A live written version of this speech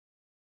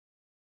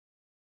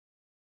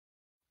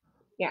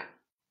Yeah.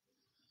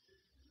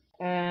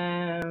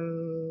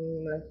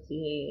 Let's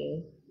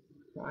see.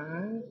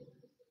 One.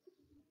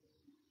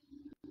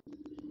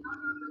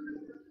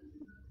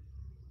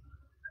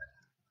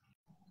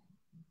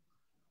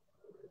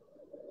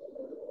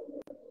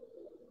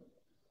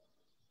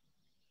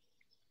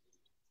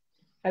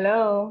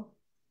 Hello.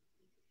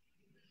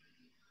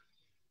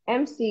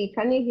 MC,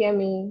 can you hear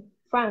me?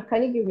 Frank,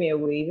 can you give me a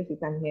wave if you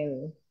can hear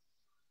me?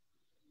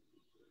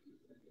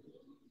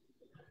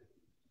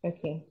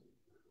 Okay.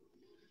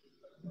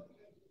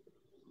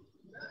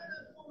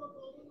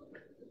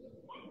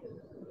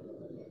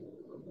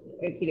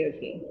 Okay,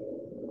 okay.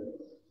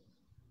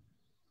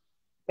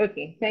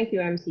 Okay, thank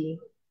you, MC.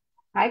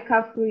 Hi,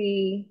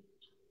 Kafri.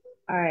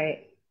 All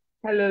right.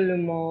 Hello,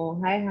 Lumo.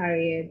 Hi,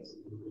 Harriet.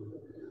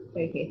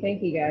 Okay,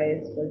 thank you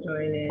guys for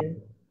joining.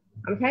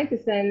 I'm trying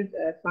to send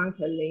Frank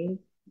a link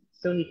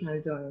so he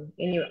can join.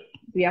 Anyway,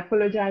 we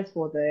apologize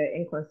for the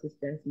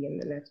inconsistency in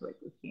the network.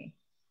 Okay,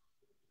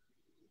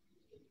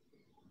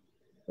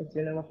 it's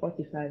been over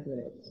 45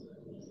 minutes.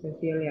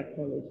 Sincerely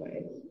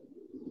apologize.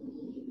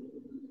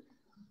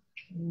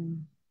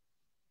 Mm,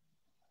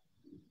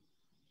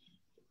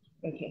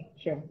 Okay,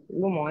 sure.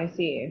 Lumo, I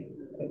see you.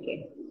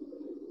 Okay,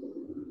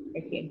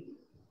 okay.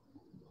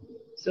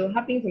 So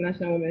happy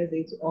International Women's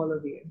Day to all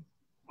of you,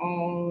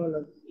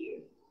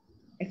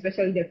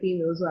 especially the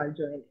females who are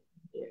joining.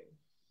 Yeah.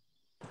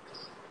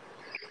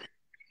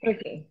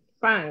 Okay,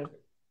 Frank.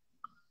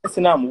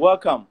 Sinam,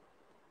 welcome.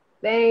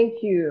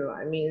 Thank you.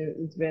 I mean,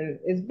 it's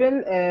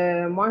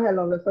been one hell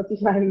of a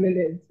 45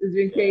 minutes. It's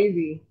been Yeah,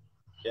 crazy,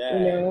 you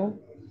yeah. know.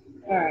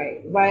 All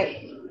right, but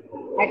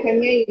I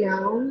can hear you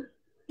now.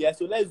 Yeah,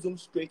 so let's zoom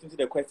straight into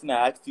the question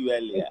I asked you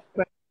earlier.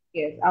 But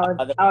yes, I was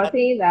Are the I was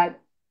saying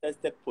that.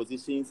 tested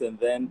positions and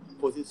then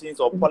positions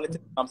or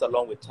politics comes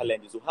along with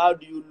challenges. So how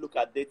do you look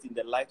at it in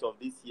the light of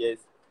this year's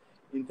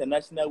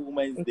International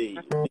Women's Day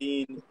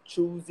being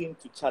choosing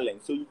to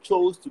challenge? So you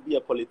chose to be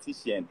a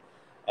politician,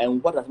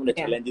 and what are some of the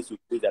Yeah. challenges you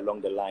face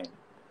along the line?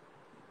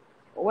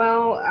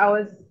 Well, I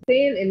was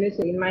saying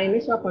initially, in my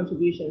initial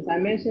contributions, I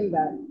mentioned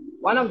that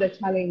one of the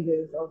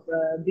challenges of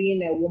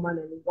being a woman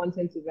and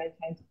wanting to venture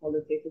into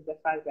politics is the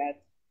fact that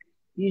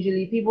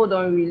usually people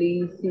don't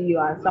really see you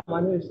as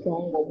someone who is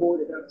strong or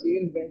bold enough to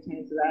even venture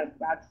into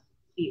that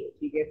field.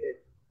 You get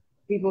it?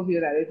 People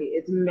feel that okay,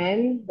 it's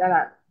men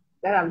that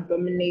have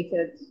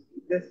dominated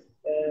this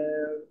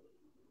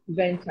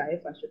venture,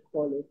 if I should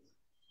call it.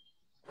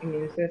 I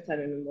mean, since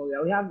time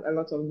immemorial, we have a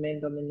lot of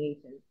men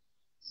dominating.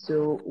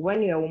 So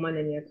when you're a woman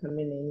and you're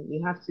coming in,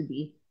 you have to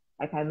be,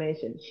 like I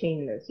mentioned,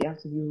 shameless. You have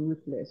to be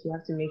ruthless. You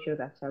have to make sure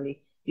that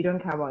actually you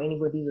don't care about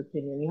anybody's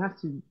opinion. You have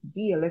to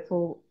be a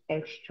little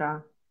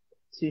extra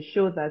to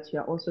show that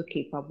you're also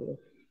capable.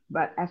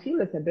 But I feel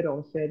it's a bit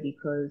unfair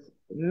because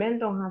men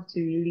don't have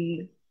to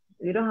really,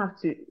 they don't have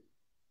to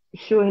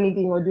show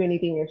anything or do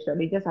anything extra.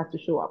 They just have to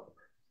show up,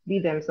 be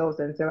themselves,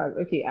 and tell us,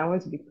 okay, I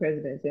want to be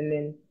president, and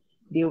then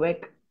they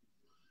work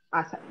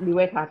they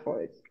work hard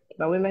for it.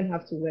 But women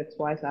have to work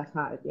twice as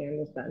hard. You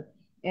understand?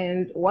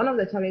 And one of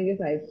the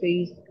challenges I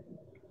faced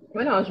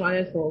when I was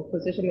running for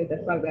position is the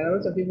fact that a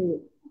lot of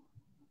people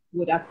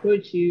would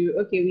approach you.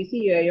 Okay, we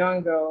see you're a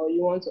young girl.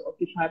 You want to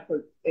occupy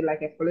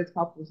like a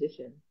political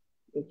position.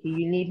 Okay,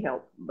 you need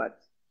help, but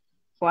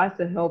for us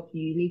to help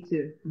you, you need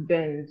to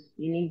bend,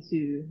 you need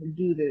to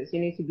do this, you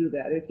need to do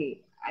that.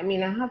 Okay. I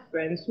mean, I have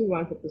friends who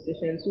run for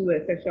positions who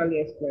were sexually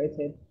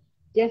exploited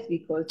just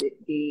because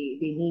they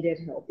needed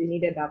help, they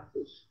needed that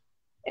push.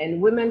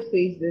 And women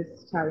face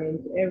this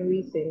challenge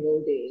every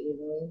single day, you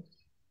know.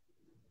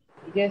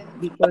 Just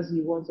because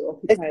you want to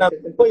occupy a Now,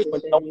 certain before you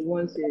continue, position,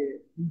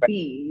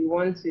 you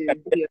want to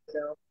be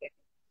yourself.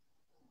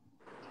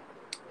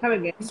 Come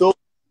again. so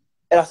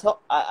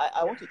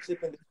I want to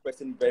chip in this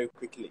question very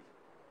quickly.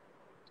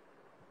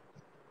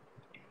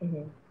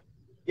 Mm-hmm.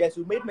 Yes,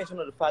 you made mention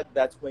of the fact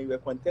that when you were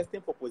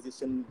contesting for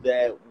position,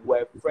 there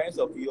were friends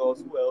of yours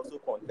who were also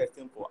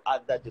contesting for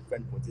other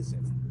different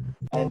positions,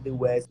 and they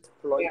were Yeah,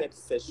 exploited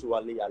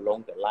sexually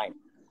along the line.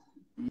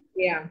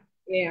 yeah,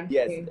 yeah,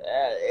 Yes, yeah.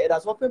 it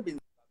has often been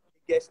the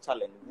biggest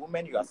challenge.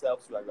 Women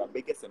yourselves, you are your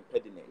biggest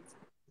impediment,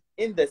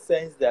 in the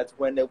sense that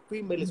when a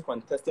female is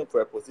contesting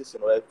for a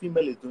position or a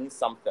female is doing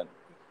something,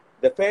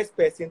 the first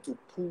person to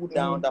pull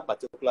down Mm-hmm. that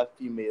particular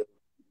female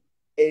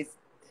is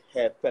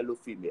her fellow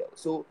female.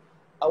 So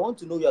I want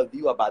to know your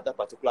view about that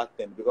particular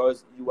thing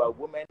because you are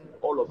women,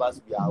 all of us,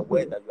 we are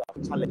aware that you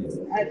have challenges.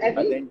 I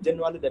But think then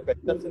generally the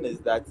perception is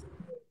that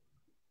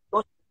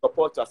don't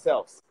support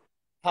yourselves.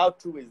 How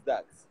true is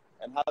that?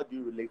 And how do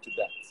you relate to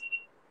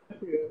that?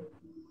 true.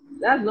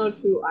 That's not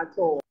true at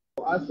all.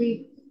 I'll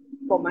speak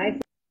for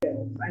myself.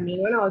 I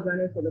mean, when I was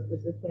running for the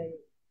position,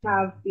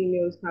 have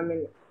females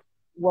coming,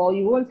 well,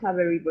 you won't have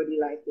everybody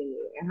liking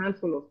you. A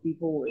handful of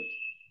people would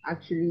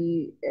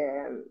actually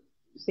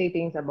say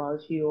things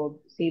about you or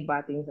say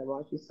bad things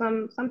about you.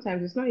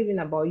 Sometimes it's not even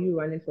about you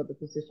running for the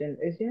position.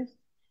 It's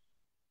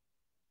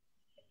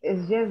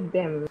just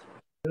them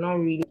not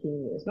really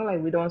liking you. It's not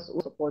like we don't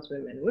support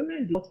women.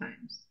 Women do all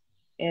times,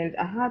 and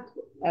I had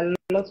a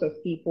lot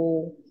of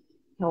people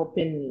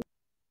helping me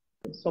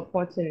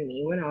supporting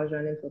me when I was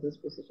running for this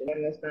position. You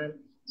understand?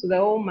 So the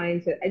whole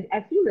mindset,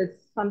 I feel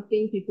it's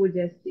something people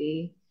just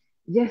say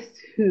just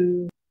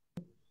to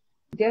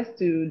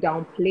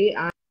downplay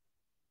our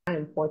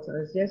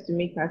importance, just to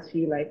make us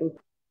feel like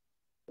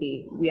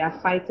okay, we are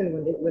fighting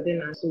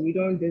within us, so we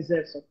don't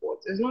deserve support.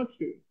 It's not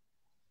true.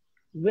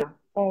 We are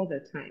all the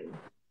time,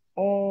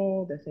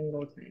 all the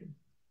single time.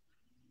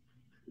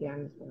 You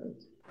understand?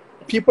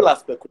 People are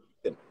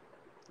speculating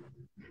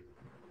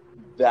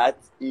that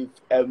if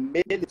a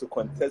male is to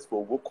contest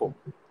for WOCOM,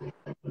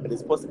 it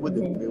is possible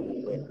the male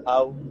will win.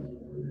 How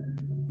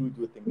do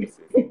you think this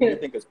is? Do you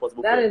think it's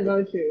possible That for is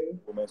not true.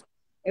 women's?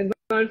 It's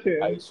not true.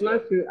 Are you It's sure?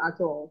 not true at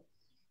all.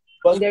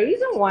 But The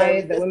reason there why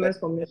is the this Women's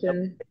perception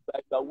Commission,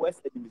 that you are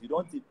West enemies. You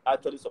don't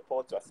actually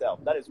support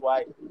yourself. That is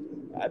why,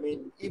 I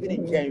mean, even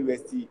in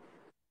KNUST,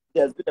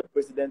 there's been a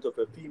precedent of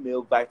a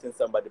female fighting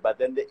somebody, but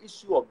then the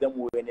issue of them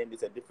winning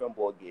is a different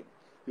ball game.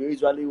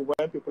 Usually,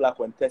 when people are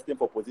contesting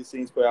for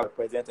positions where a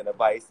president and a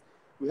vice,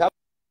 we have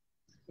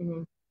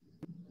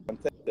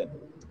contesting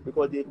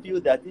because they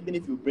feel that even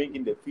if you bring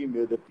in the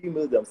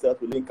females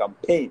themselves will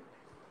campaign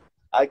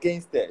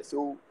against her.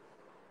 So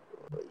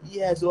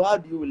yeah, so how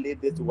do you relate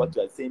this to what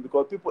you are saying?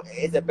 Because people,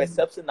 it's a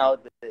perception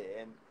out there,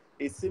 and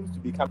it seems to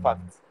become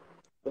fact.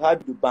 So how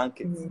do you bank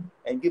it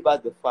and give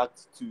us the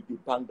facts to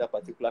debunk that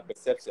particular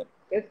perception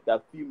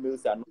that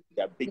females are not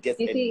their biggest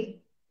you enemy? see,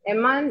 a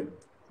man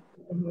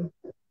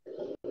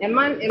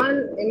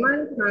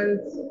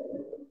can't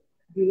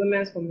be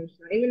women's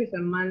commissioner. Even if a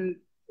man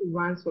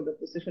runs for the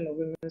position of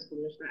women's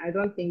commissioner, I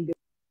don't think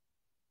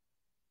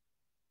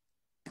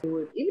they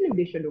would, even if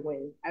they should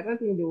win, I don't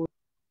think they would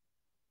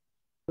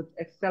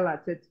excel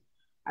at it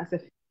as a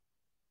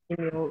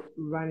female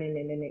running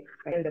in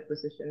the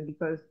position,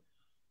 because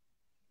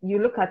you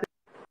look at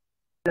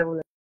the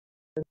level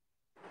and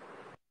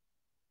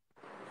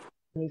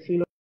you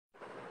feel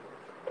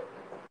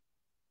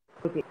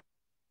okay.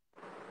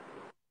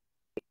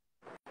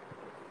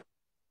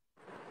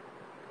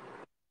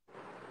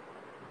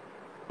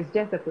 It's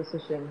just a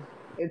position.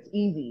 It's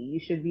easy. You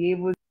should be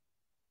able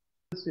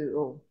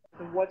to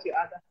what your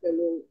other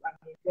fellow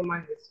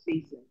woman is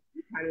facing.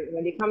 You can,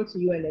 when they come to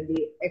you and then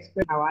they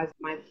express how as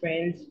my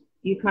friend,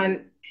 you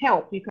can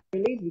help, you can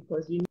relate,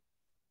 because you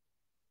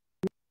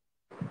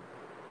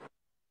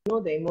know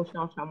the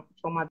emotional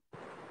trauma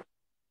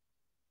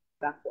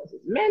that causes.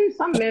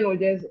 Some men will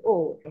just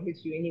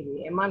hit you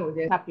anyway. A man will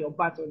just tap your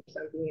butt or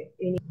something.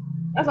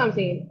 That's what I'm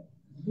saying.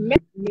 Men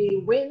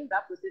may win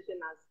that position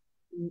as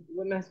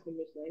women's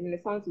commissioner, and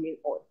it sounds really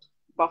odd,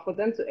 but for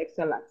them to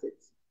excel at it,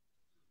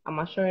 I'm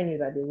assuring you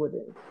that they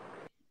wouldn't.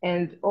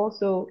 And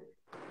also,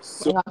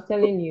 So, like I was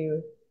telling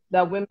you,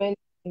 that women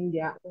in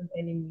their own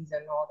enemies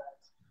and all that,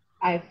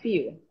 I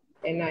feel,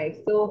 and I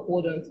still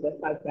hold on to the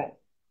fact that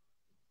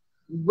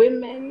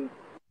women,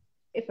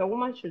 if a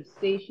woman should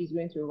say she's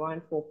going to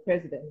run for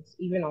president,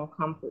 even on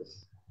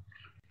campus,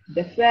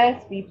 the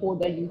first people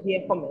that you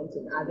hear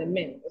commenting are the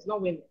men. It's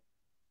not women.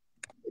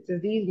 It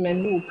is these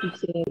men who keep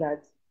saying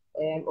that,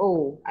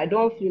 I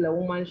don't feel a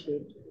woman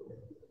should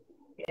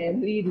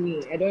lead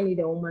me. I don't need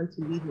a woman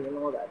to lead me and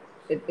all that.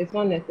 It's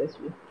not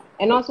necessary.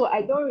 And also,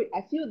 I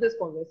feel this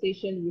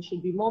conversation, we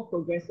should be more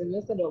progressive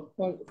instead of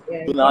so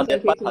now the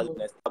part concentrating has on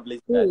been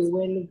established that who,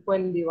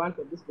 when they run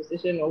for this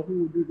position, or who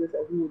will do this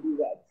or who will do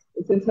that.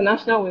 It's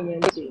International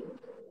Women's Day.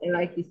 And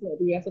like you said,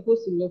 we are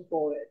supposed to look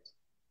forward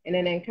and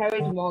then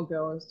encourage more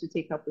girls to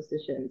take up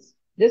positions.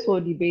 This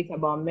whole debate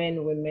about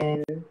men,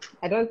 women,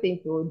 I don't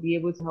think it will be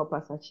able to help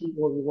us achieve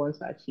what we want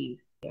to achieve.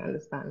 You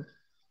understand?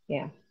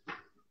 Yeah.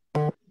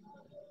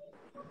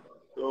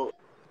 so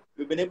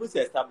we've been able to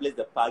establish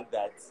the fact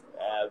that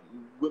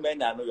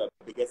women are not your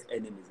biggest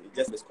enemies. It's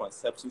just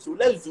misconception. So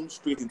let's zoom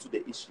straight into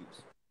the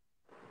issues.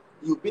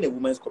 You've been a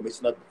women's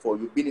commissioner before.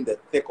 You've been in the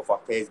thick of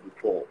affairs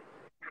before.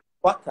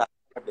 What are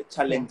the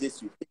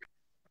challenges you face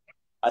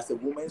as a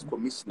women's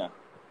commissioner?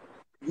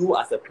 You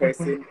as a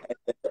person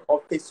and the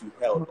office you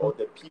held or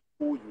the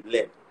people you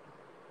led.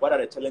 What are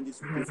the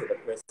challenges you face as a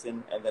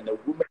person, and then the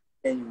women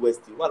in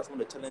UST? What are some of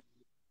the challenges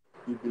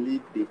you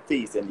believe they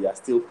face and they are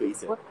still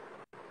facing?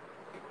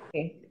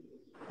 Okay.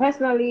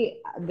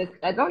 Personally,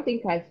 I don't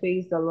think I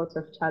faced a lot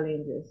of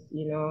challenges.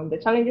 The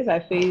challenges I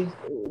faced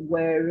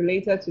were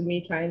related to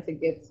me trying to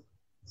get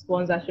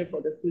sponsorship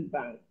for the food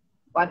bank.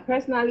 But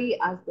personally,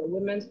 as the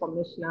women's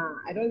commissioner,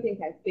 I don't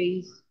think I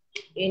faced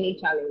any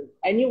challenge.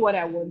 I knew what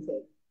I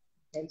wanted,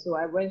 and so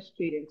I went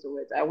straight into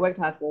it. I worked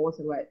hard for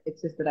whatever it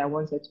is that I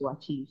wanted to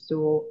achieve.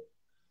 So,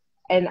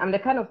 and I'm the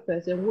kind of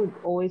person who would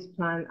always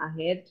plan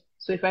ahead.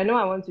 So if I know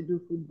I want to do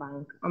food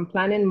bank, I'm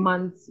planning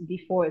months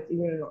before it's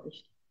even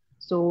launched.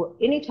 So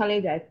any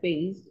challenge I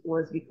faced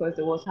was because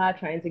it was hard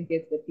trying to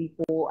get the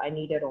people I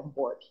needed on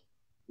board.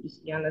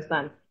 You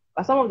understand?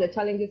 But some of the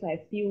challenges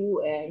I feel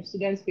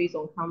students face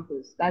on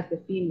campus, that's the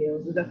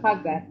females, is the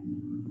fact that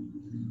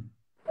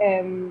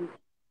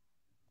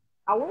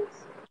I won't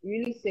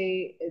really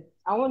say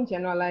I won't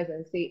generalize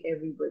and say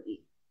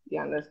everybody.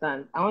 You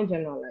understand? I won't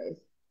generalize.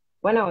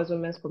 When I was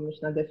women's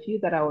commissioner, the few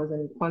that I was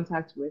in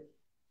contact with,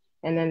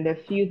 And then the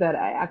few that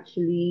I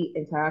actually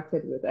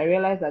interacted with, I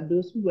realized that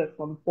those who were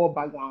from poor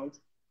backgrounds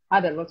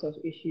had a lot of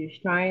issues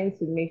trying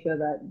to make sure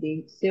that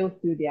they sail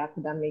through their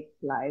academic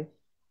life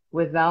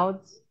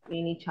without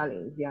any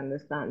challenge, you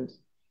understand?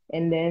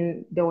 And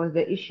then there was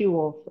the issue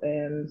of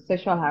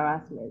sexual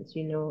harassment,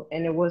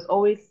 and it was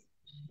always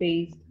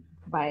faced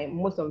by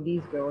most of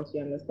these girls,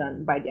 you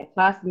understand, by their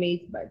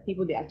classmates, by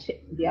people they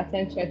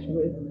attend church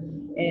with.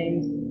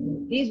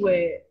 And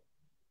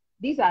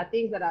these are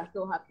things that are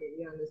still happening,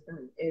 you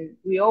understand? And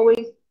we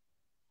always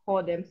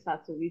call them sad,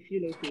 so we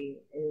feel okay.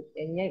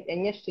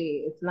 And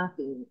yesterday, it's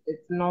nothing,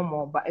 it's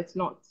normal, but it's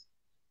not.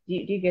 Do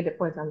you get the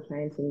point I'm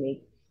trying to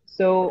make?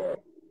 So,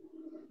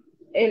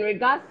 in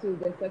regards to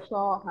the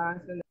sexual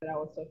harassment that I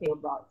was talking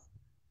about,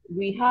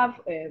 we have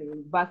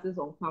buses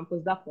on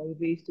campus that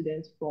convey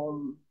students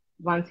from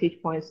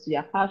vantage points to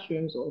their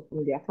classrooms or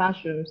from their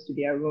classrooms to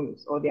their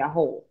rooms or their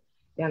hall.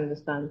 You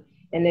understand?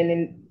 And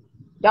then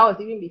that was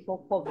even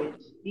before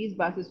COVID. These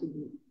buses would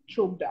be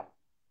choked up.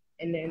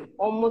 And then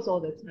almost all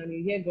the time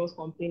you hear girls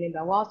complaining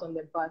that whilst on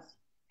the bus,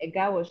 a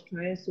guy was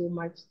trying so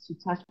much to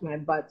touch my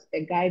butt.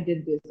 A guy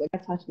did this, a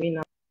guy touched me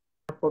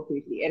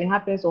appropriately. And it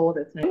happens all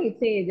the time. When you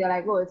say it, they're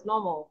like, oh, it's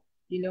normal.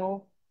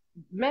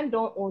 Men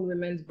don't own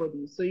women's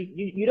bodies. So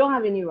you don't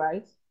have any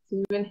right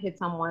to even hit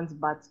someone's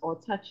butt or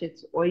touch it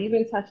or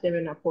even touch them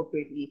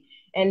inappropriately.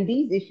 And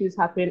these issues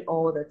happen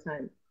all the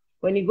time.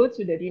 When you go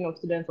to the Dean of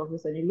Students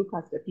Office and you look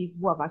at the people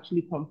who have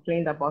actually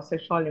complained about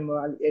sexual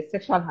immorality,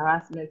 sexual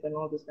harassment and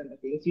all those kind of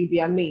things, you'll be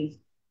amazed.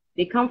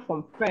 They come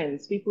from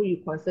friends, people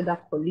you consider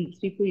colleagues,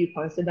 people you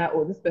consider,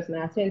 oh, this person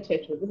I attend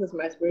church with, this is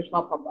my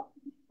spiritual papa.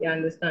 You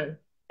understand?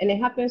 And it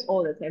happens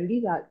all the time.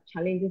 These are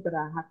challenges that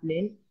are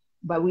happening,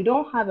 but we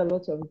don't have a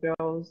lot of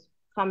girls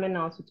coming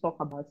out to talk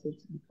about it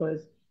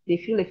because they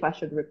feel if I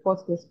should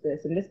report this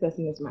person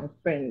is my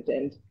friend,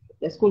 and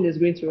the school is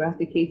going to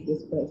eradicate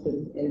this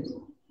person. And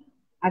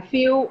I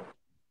feel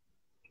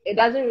it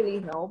doesn't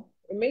really help.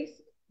 It makes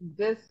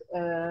this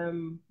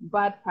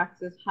bad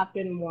practice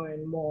happen more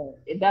and more.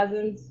 It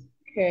doesn't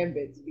curb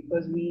it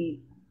because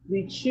we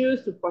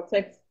choose to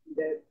protect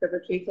the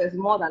perpetrators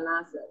more than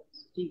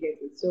ourselves. Do you get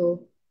it?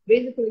 So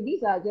basically,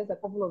 these are just a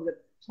couple of the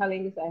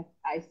challenges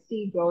I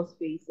see girls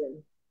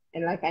facing.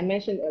 And like I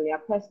mentioned earlier,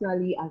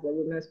 personally, as a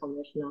women's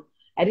commissioner,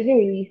 I didn't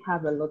really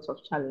have a lot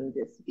of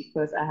challenges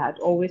because I had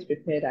always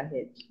prepared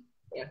ahead.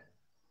 Yeah.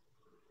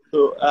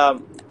 So,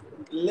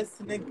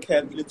 listening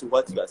carefully to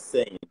what you are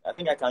saying, I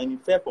think I can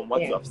infer from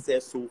what you have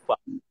said so far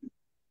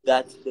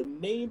that the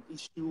main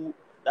issue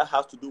that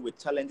has to do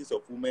with challenges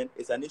of women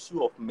is an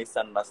issue of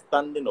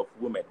misunderstanding of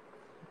women.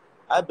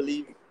 I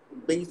believe,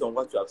 based on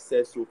what you have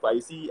said so far,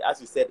 you see,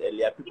 as you said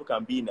earlier, people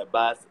can be in a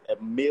bus,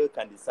 a male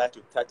can decide to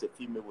touch a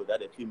female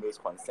without a female's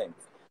consent.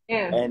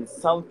 Yeah. And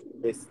some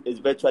is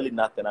virtually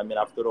nothing. I mean,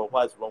 after all,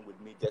 what's wrong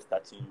with me just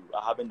touching you?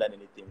 I haven't done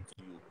anything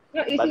to you.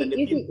 No,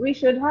 you see, we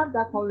should have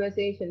that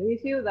conversation. We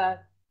feel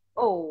that,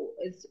 oh,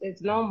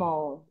 it's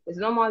normal. It's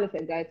normal if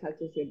a guy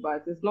touches your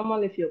butt. It's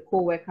normal if your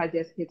coworker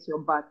just hits your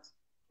butt.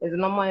 It's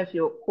normal if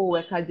your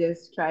coworker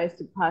just tries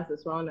to pass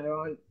his round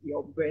around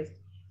your breast.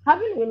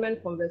 Having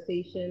women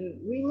conversation,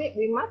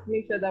 we must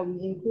make sure that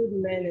we include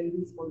men in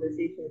these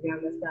conversations. You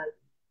understand?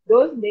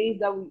 Those days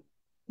that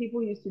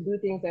people used to do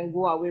things and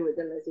go away with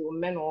them and say, well,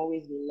 men will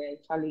always be men.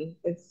 Charlie,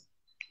 it's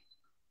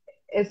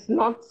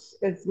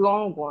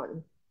long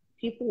gone.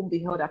 People will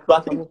be held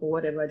accountable for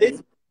whatever they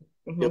do.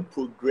 The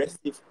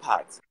progressive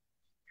part.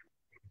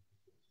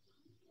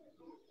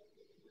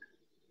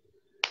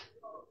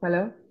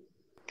 Hello?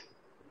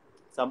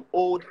 Some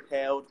old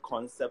held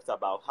concepts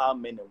about how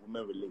men and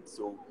women relate.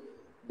 So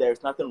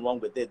there's nothing wrong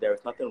with it. There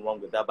is nothing wrong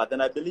with that. But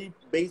then I believe,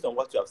 based on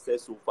what you have said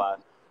so far,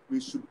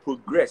 we should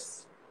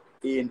progress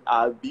in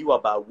our view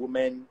about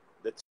women,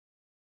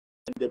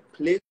 the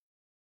place,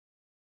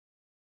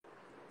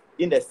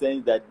 in the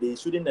sense that they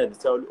shouldn't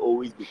necessarily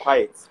always be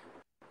quiet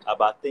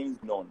about things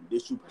known. They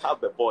should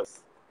have a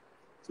voice.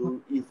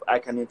 So if I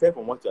can infer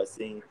from what you are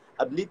saying,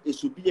 I believe it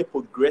should be a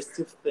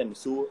progressive thing.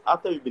 So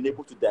after we've been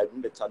able to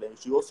diagnose the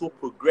challenge, we also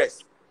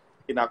progress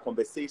in our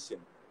conversation.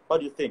 What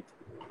do you think?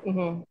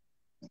 Mm-hmm.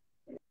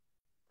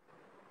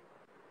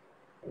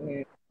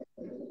 Yeah.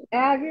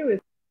 I agree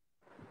with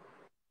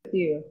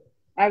you.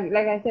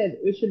 Like I said,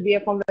 it should be a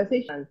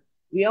conversation.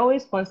 We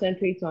always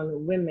concentrate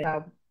on women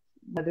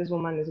that this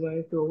woman is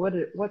going through.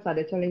 What are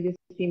the challenges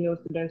female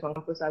students on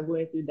campus are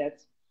going through that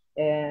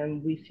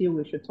we feel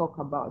we should talk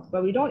about?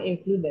 But we don't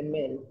include the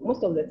men.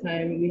 Most of the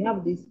time, we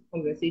have these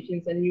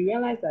conversations and we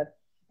realize that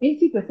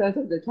 80%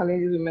 of the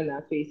challenges women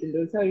are facing,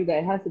 they'll tell you that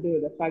it has to do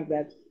with the fact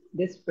that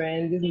this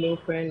male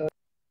friend, or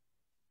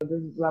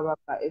this blah, blah,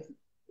 blah, is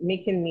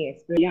making me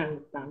experience. You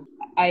understand?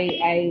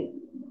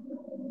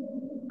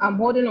 I'm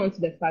holding on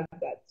to the fact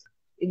that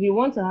if we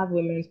want to have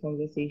women's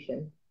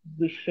conversation,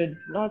 we should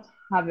not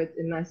have it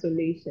in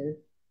isolation.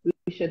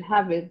 We should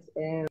have it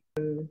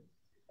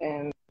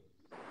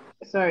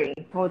sorry,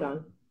 hold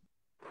on.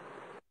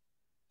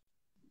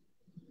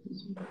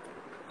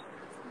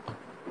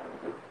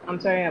 I'm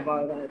sorry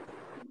about that.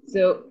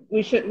 So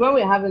we should, when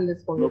we're having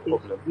this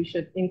conversation, we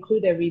should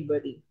include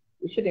everybody.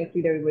 we should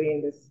include everybody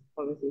in this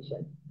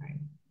conversation. Right.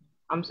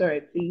 I'm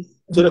sorry,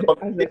 please So the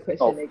ask the conversation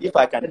question of, again. if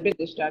I I'm can, a bit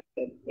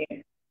distracted.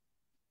 Yeah.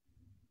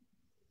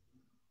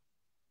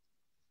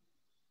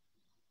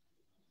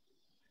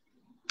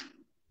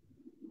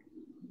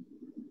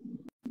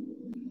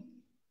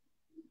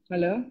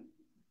 Hello?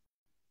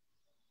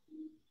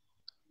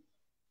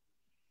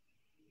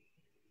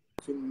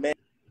 men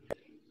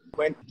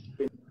when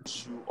the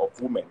issue of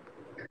women,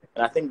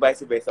 and I think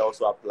vice versa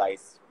also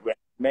applies. When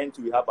men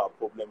to have our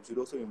problems, we should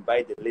also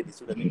invite the ladies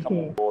so that they come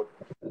on board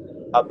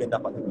helping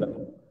that particular.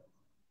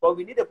 But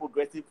we need a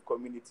progressive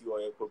community or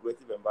a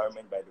progressive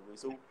environment, by the way.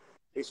 So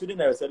it shouldn't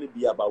necessarily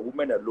be about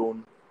women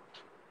alone.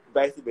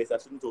 Vice versa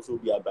shouldn't also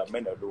be about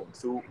men alone.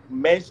 So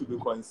men should be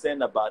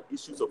concerned about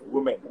issues of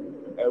women,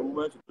 and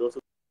women should also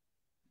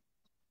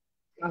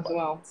As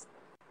well.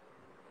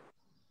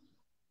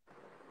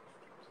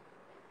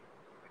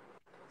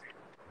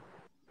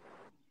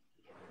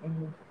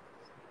 Mm-hmm.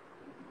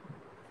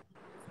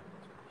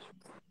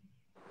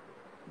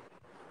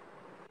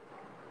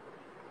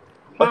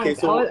 Okay, Frank,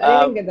 so I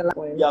didn't get the last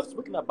you one. have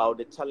spoken about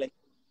the challenge.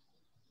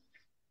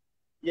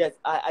 Yes,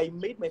 I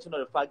made mention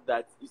of the fact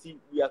that, you see,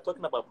 we are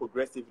talking about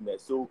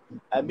progressiveness. So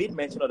I made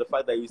mention of the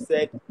fact that you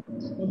said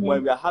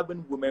when we are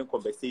having women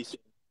conversation,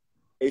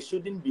 it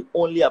shouldn't be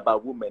only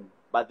about women,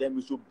 but then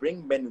we should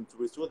bring men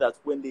into it so that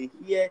when they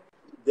hear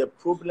the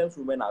problems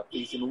women are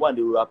facing, one,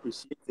 they will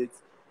appreciate it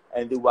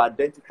and they will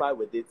identify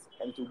with it,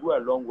 and to go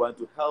along one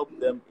to help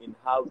them in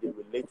how they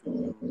relate with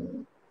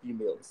you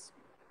females.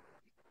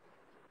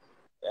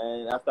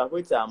 And after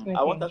which I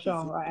want Okay, us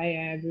to see sure.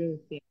 I agree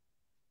with you.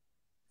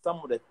 some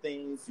of the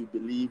things you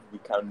believe we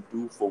can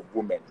do for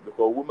women,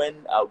 because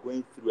women are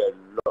going through a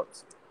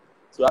lot.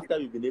 So after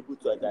we've been able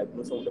to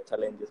diagnose some of the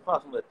challenges, what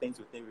are some of the things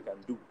we think we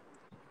can do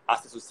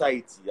as a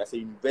society, as a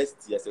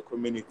university, as a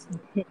community,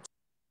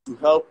 to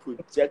help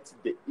project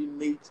the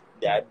image,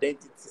 the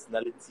identity,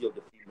 personality of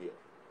the female?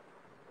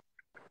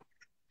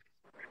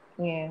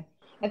 Yeah.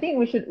 I think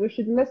we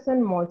should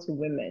listen more to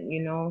women,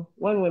 you know.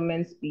 When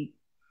women speak,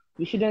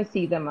 we shouldn't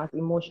see them as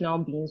emotional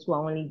beings who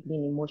are only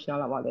being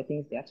emotional about the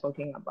things they are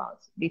talking about.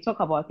 They talk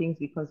about things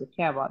because they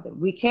care about them.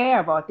 We care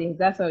about things,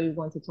 that's why we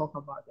want to talk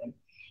about them.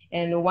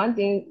 And one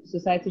thing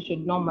society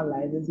should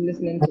normalize is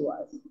listening to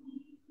us.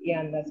 You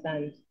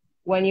understand?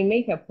 When you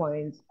make a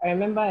point, I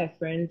remember a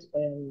friend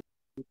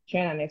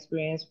sharing an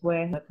experience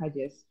where her car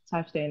just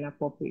touched her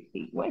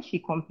inappropriately. When she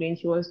complained,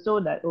 she was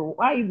told that, oh,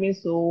 why are you being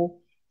so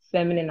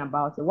feminine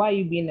about it? Why are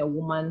you being a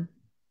woman?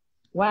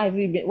 Why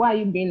are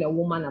you being a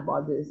woman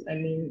about this? I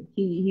mean,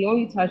 he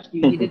only touched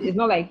you. He did. It's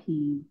not like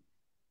he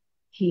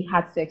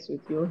had sex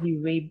with you. He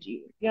raped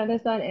you. You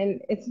understand?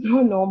 And it's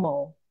not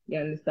normal. You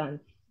understand?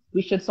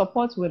 We should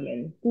support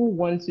women who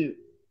want to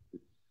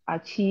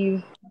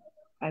achieve.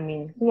 I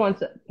mean, who want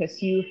to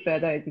pursue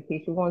further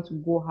education, who want to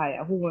go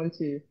higher, who want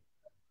to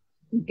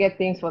get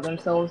things for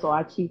themselves or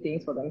achieve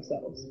things for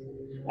themselves.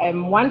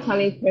 One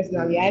challenge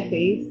personally I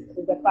face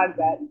is the fact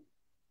that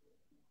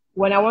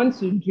when I want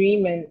to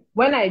dream and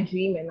when I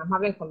dream and I'm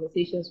having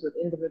conversations with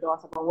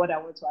individuals about what I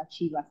want to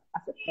achieve as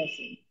a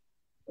person,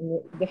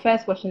 and the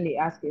first question they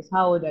ask is,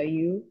 how old are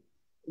you?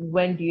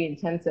 When do you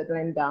intend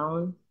settling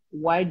down?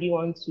 Why do you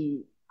want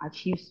to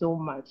achieve so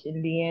much?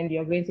 In the end,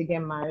 you're going to get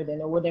married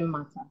and it wouldn't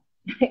matter.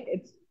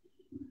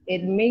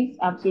 It makes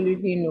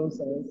absolutely no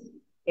sense.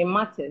 It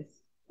matters,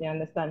 you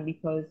understand,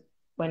 because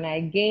when I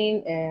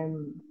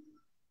gain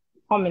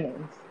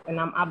prominence and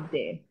I'm up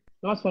there,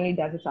 not only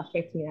does it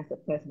affect me as a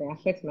person, it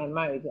affects my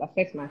marriage, it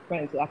affects my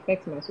friends, it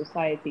affects my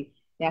society,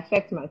 it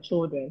affects my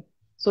children.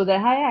 So the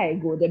higher I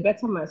go, the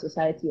better my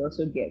society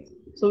also gets.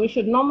 So we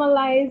should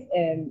normalize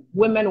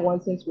women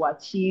wanting to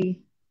achieve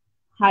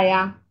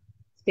higher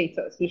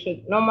status. We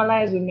should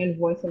normalize women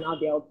voicing out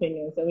their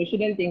opinions, and we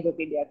shouldn't think,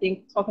 okay, they are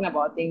talking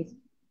about things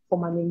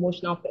from an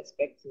emotional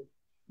perspective.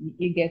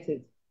 You get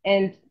it?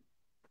 And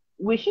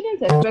we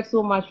shouldn't expect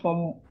so much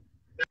from.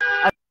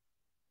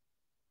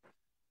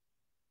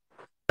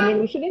 I mean,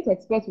 we shouldn't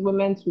expect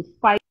women to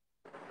fight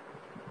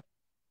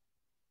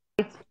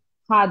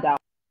harder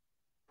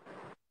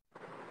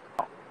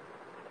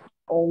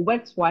or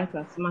work twice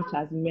as much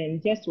as men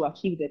just to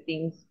achieve the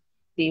things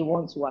they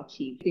want to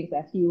achieve. Things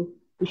I feel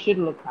we should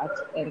look at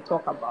and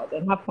talk about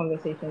and have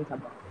conversations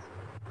about.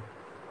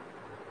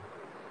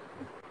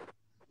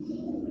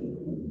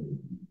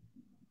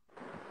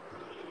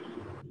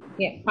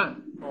 Yeah,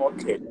 fine.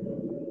 Okay.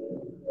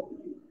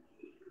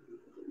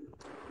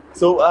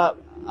 So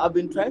I've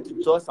been trying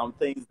to jot some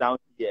things down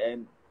here,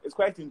 and it's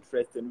quite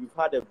interesting. We've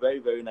had a very,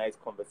 very nice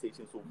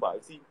conversation so far.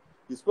 You see,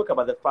 you spoke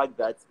about the fact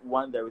that,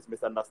 one, there is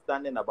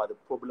misunderstanding about the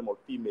problem of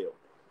female,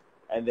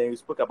 and then you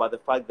spoke about the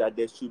fact that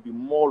there should be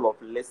more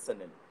of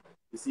listening.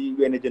 You see,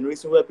 we're in a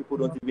generation where people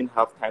don't even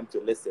have time to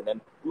listen, and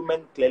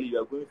women, clearly,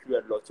 you are going through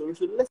a lot, so we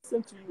should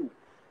listen to you.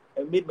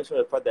 And made mention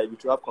of the fact that we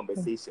should have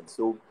conversations.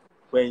 So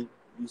when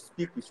you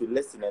speak, we should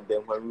listen, and then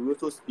when we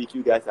also speak,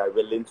 you guys are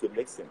willing to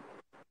listen.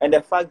 And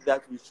the fact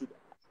that we should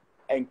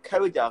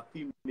encourage our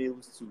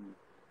females to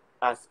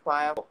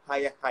aspire for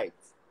higher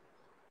heights.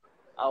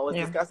 I was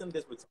Yeah. discussing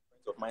this with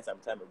of mine some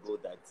time ago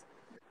that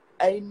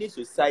any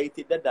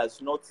society that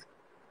does not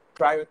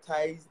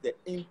prioritize the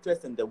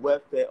interest and the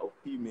welfare of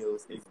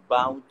females is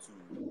bound to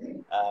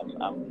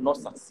not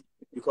succeed,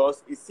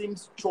 because it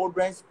seems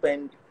children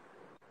spend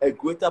a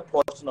greater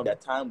portion of their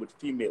time with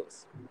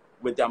females,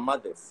 with their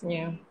mothers.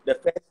 Yeah. The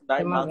first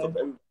The 9 months of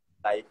mother. every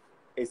life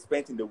is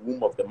spent in the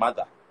womb of the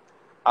mother,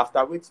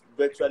 after which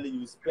virtually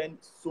you spend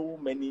so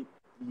many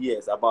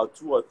years, about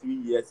 2 or 3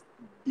 years,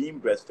 being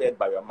breastfed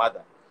by your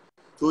mother.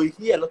 So you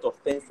hear a lot of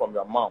things from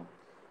your mom.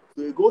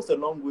 So it goes a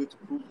long way to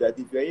prove that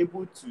if you're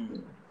able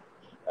to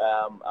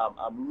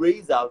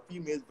raise our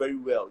females very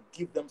well,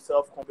 give them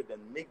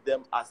self-confidence, make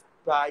them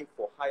aspire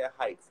for higher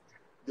heights,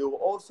 they will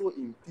also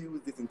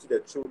infuse this into the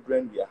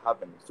children we are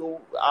having. So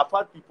I've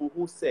had people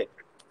who said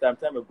some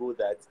time ago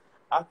that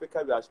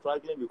Africa, we are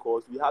struggling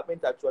because we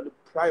haven't actually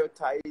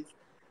prioritized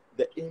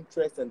the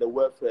interest and the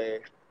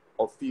welfare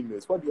of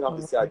females. What do you have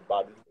to say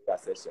about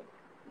this session?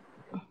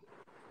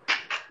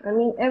 I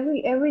mean,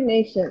 every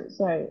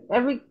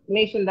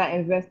nation that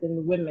invests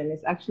in women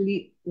is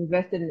actually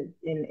investing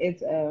in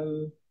its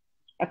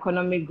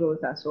economic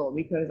growth as well.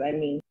 Because I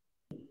mean,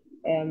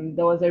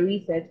 there was a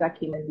research that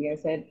came in here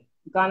said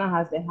Ghana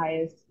has the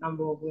highest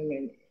number of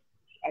women.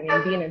 I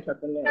mean, being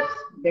entrepreneurs,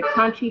 the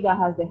country that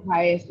has the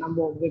highest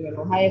number of women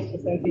or highest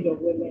percentage of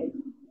women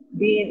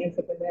being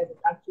entrepreneurs is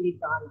actually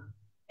Ghana.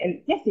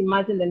 And just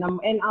imagine the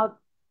number. And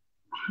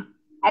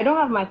I don't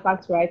have my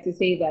facts right to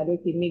say that,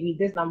 okay, maybe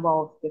this number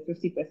of the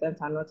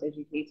 50% are not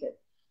educated.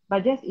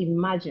 But just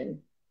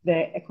imagine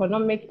the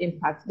economic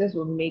impact this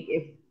will make,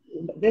 if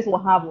this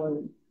will have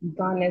on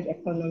Ghana's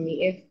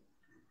economy if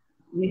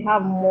we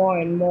have more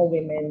and more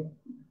women,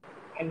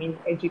 I mean,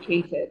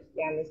 educated,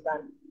 you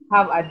understand,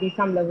 have at least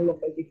some level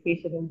of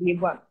education and be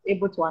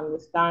able to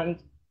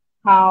understand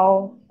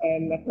how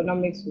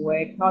economics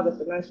work, how the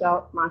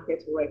financial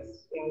market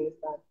works, you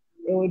understand.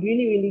 It would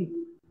really, really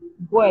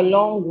go a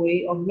long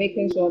way of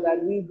making sure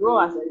that we grow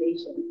as a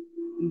nation.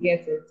 You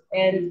get it?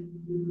 And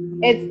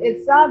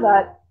it's sad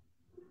that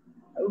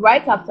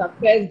right after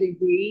first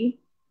degree,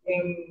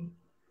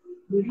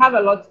 we have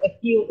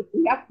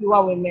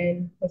fewer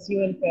women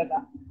pursuing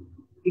further,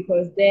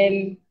 because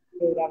then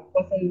they would have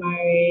gotten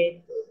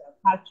married, they would have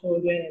had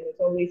children, and it's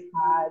always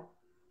hard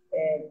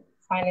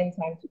finding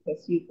time to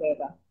pursue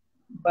further.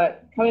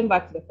 But coming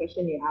back to the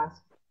question you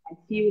asked, I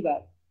feel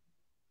that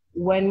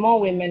when more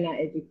women are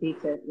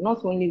educated,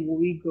 not only will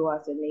we grow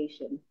as a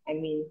nation, I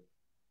mean,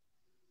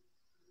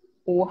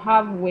 we'll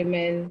have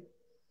women,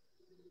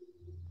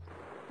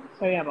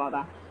 sorry about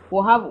that,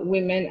 we'll have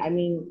women, I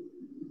mean,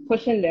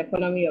 pushing the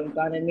economy of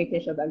Ghana and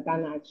making sure that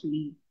Ghana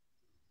actually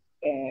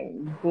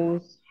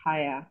goes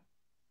higher.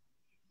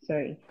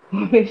 Sorry,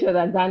 make sure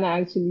that Ghana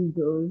actually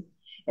grows,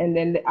 and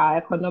then our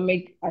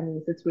economic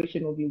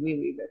situation will be way,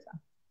 way better.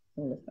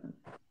 Understand?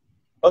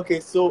 Okay,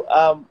 so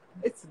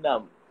it's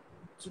now.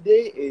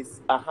 Today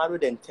is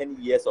 110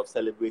 years of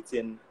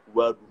celebrating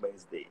World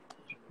Women's Day.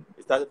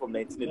 It started from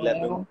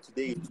 1911. Yeah.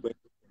 Today is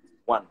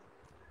 2021.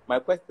 My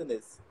question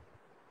is,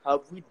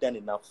 have we done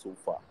enough so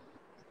far?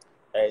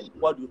 And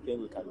what do you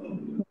think we can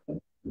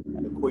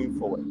do going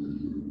forward?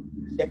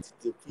 Get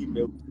the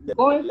female the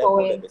Going level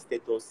forward, and the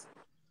status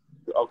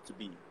we ought to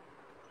be.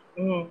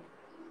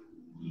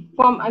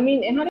 From, I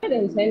mean,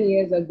 110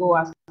 years ago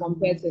as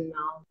compared to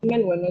now,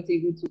 women were not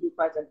able to do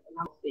quite a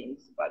number of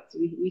things, but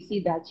we see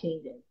that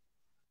changing.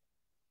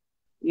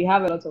 We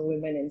have a lot of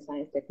women in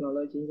science,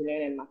 technology,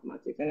 engineering, and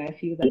mathematics, and I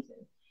feel that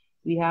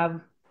we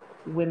have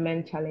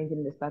women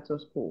challenging the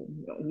status quo.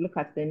 You know, look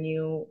at the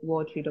new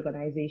World Trade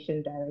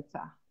Organization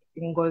director,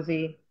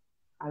 Ngozi.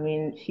 I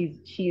mean,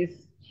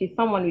 she's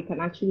someone we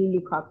can actually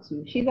look up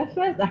to. She's the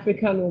first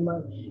African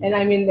woman, and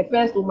I mean the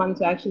first woman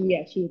to actually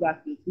achieve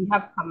that feat. We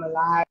have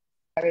Kamala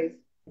Harris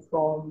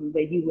from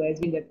the US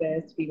being the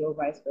first female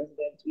vice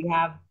president. We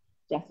have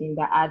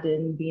Jacinda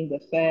Ardern being the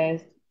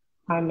first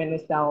prime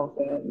minister of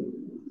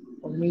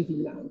New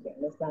Zealand. You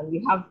understand?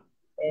 We have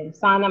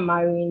Sanna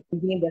Marin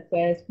being the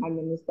first prime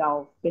minister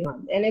of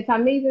Finland, and it's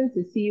amazing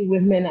to see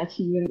women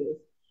achieving this.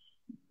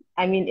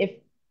 I mean, if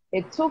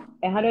it took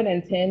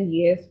 110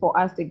 years for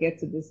us to get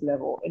to this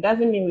level, it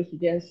doesn't mean we should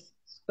just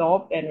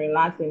stop and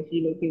relax and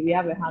feel, okay, we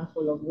have a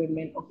handful of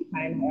women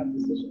occupying higher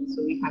positions,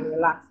 so we can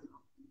relax.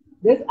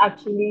 This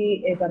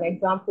actually is an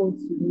example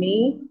to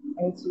me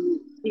and to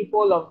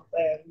people of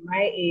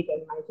my age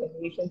and my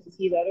generation to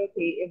see that,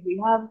 okay, if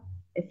we have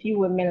a few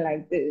women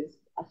like this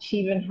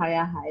achieving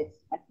higher heights,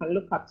 I can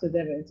look up to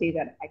them and say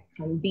that I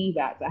can be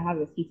that. I have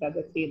a seat at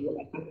the table,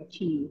 I can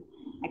achieve,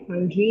 I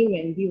can dream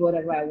and be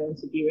whatever I want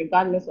to be,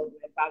 regardless of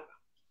my background.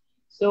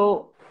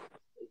 So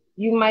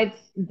you might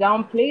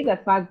downplay the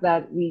fact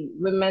that we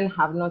women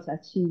have not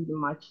achieved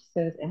much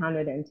since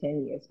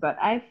 110 years, but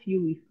I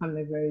feel we've come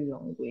a very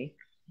long way,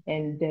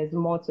 and there's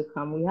more to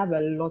come. We have a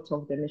lot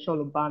of the Michelle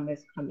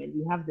Obamas coming.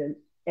 We have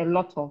a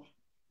lot of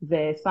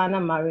the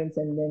Sanna Marins,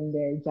 and then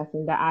the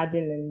Jacinda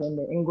Ardern, and then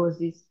the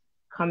Ngozis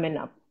coming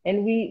up,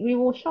 and we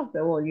will shock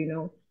the world. You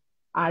know,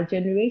 our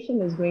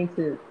generation is going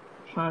to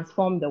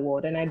transform the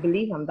world, and I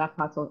believe I'm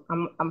part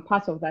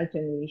of that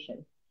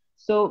generation.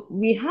 So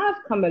we have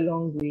come a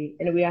long way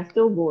and we are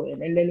still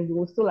going, and then we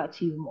will still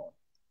achieve more.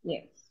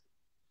 Yes.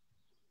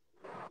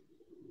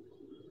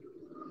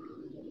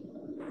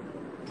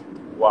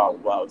 Wow,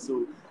 wow.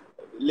 So,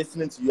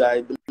 listening to you,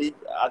 I believe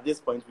at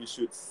this point we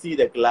should see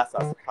the glass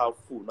as half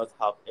full, not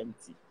half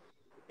empty,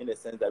 in the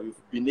sense that we've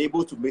been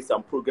able to make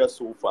some progress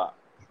so far,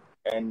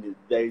 and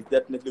there is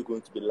definitely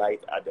going to be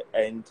light at the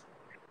end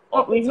No,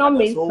 of the we've not tunnel.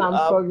 made So, some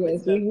progress.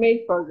 President, We've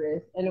made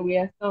progress, and we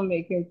are still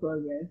making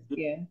progress.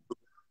 Yeah.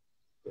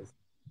 yes,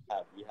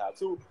 we have.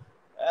 So,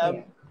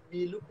 Yeah.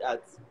 we looked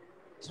at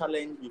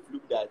challenge. We've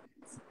looked at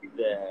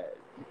the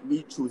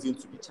we choosing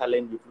to be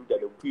challenged. We've looked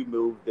at the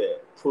female, the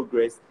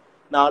progress.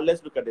 Now,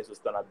 let's look at the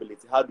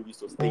sustainability. How do we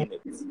sustain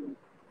it?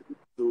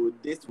 So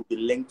this will be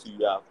linked to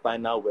your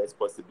final words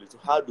possibly. So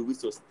how do we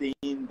sustain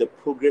the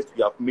progress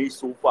we have made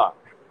so far?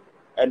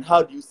 And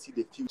how do you see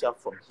the future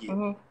from here?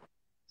 Mm-hmm.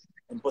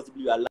 And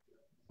possibly your The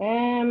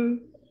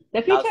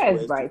last future is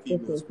words to bright,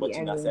 females definitely. I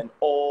watching us mean, and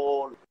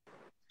all.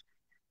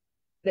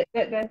 the,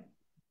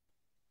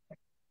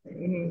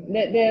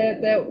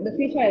 the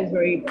future is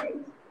very bright.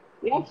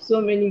 We have so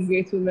many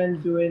great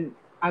women doing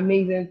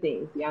amazing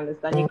things. You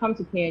understand? You come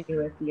to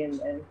KNUST and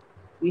then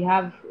we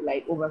have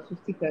like over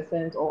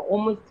 50% or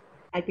almost,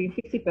 I think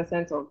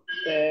 50% of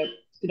the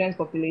student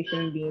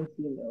population being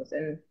females.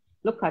 And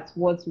look at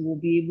what we'll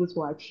be able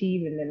to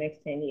achieve in the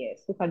next 10 years.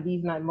 Look at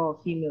these number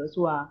of females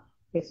who are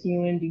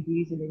pursuing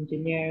degrees in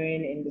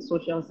engineering, in the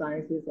social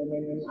sciences, and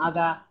then in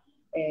other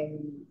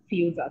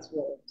fields as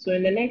well. So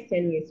in the next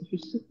 10 years,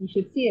 we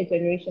should see a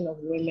generation of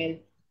women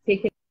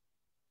taking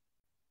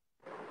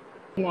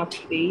up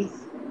space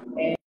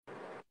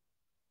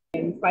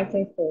and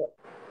fighting for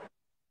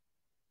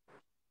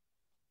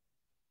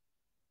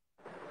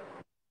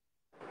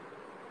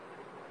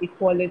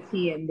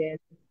equality and then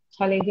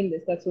challenging the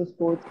status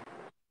quo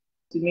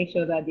to make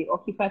sure that they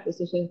occupy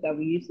positions that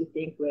we used to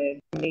think were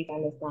make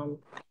understand.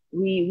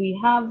 We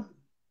have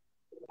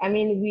I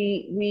mean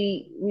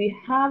we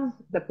have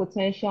the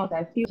potential that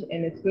I feel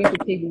and it's going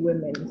to take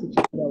women to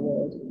change the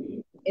world.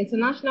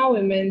 International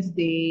Women's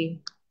Day,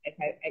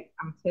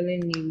 I'm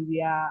telling you,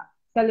 we are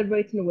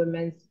celebrating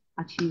women's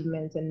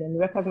achievements and then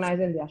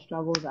recognizing their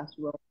struggles as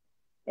well.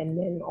 And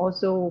then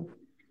also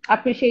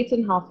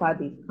appreciating how far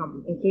they've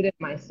come, including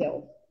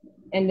myself.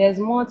 And there's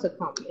more to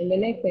come. And the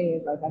next thing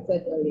is, like I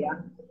said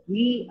earlier,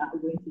 we are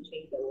going to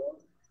change the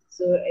world.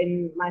 So,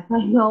 in my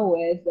final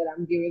words that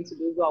I'm giving to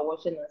those who are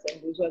watching us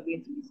and those who are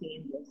going to be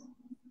seeing this,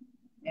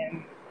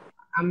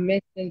 I'm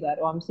mentioning that,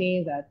 or I'm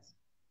saying that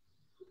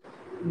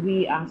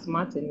we are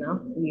smart enough,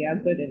 we are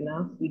good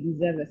enough, we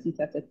deserve a seat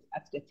at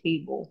the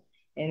table,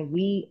 and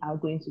we are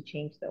going to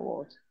change the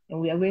world. And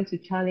we are going to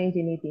challenge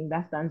anything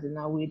that stands in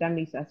our way that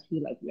makes us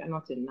feel like we are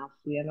not enough,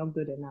 we are not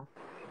good enough,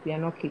 we are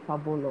not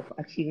capable of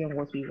achieving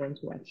what we want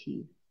to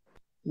achieve.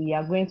 We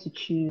are going to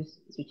choose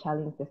to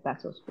challenge the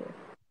status quo.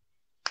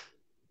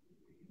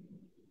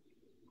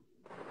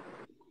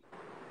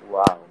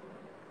 Wow.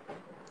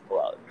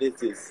 Wow.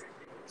 This is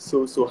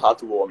so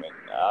heartwarming.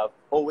 I've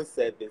always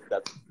said this,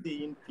 that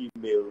seeing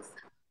females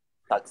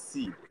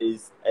succeed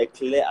is a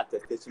clear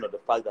attestation of the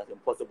fact that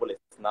impossible is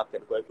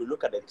nothing. Because if you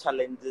look at the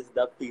challenges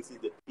that faces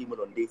the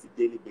female on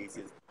daily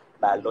basis,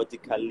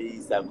 biologically,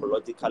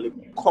 psychologically,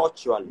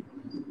 culturally,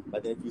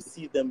 but then if you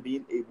see them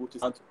being able to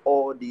stand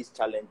all these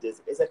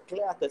challenges, it's a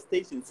clear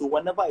attestation. So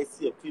whenever I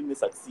see a female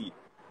succeed,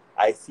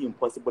 I see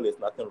impossible is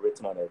nothing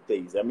written on her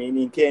face. I mean,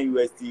 in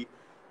KNUST,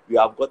 we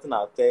have gotten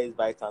our first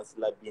vice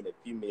chancellor being a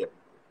female,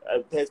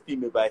 first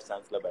female vice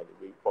chancellor, by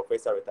the way,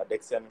 Professor Rita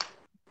Dixon.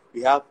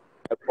 We have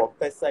a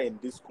professor in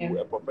this school,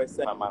 Yeah. a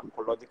professor in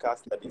pharmacological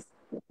studies,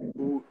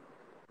 who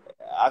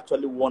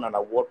actually won an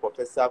award,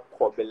 Professor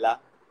Kobela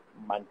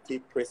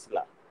Mante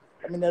Presla.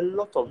 I mean, a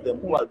lot of them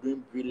who are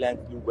doing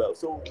brilliantly well.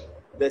 So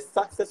the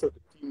success of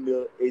the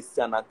female is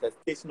an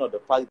attestation of the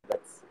fact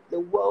that the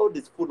world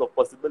is full of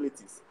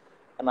possibilities.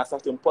 And as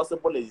such,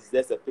 impossible is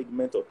just a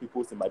figment of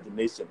people's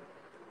imagination.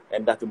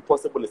 And that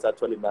impossible is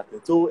actually nothing.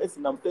 So,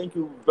 Esinam, thank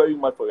you very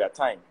much for your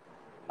time.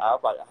 I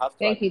have to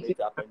Thank you too.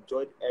 admit, I've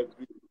enjoyed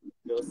every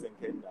little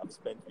second I've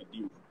spent with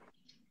you.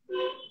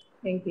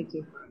 Thank you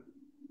too.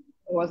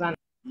 It was an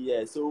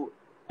Yeah, so,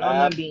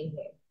 honor being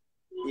here.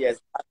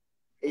 yes,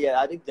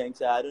 I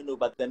think, I don't know,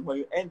 but then when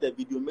you end the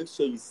video, make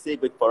sure you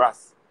save it for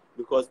us,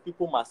 because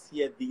people must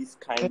hear these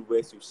kind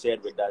words you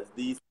shared with us,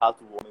 these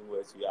heartwarming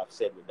words you have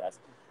shared with us.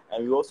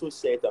 And we also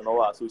share it on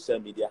all our social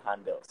media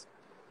handles.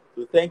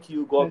 So thank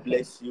you, God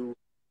bless you,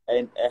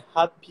 and a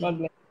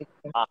happy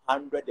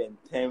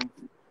 110th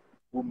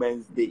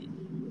Women's Day.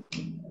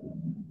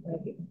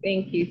 Okay.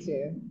 Thank you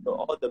too. So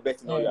all the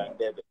best in all your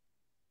endeavors.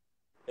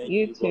 Thank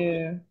You you.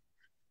 too.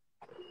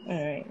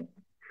 All right.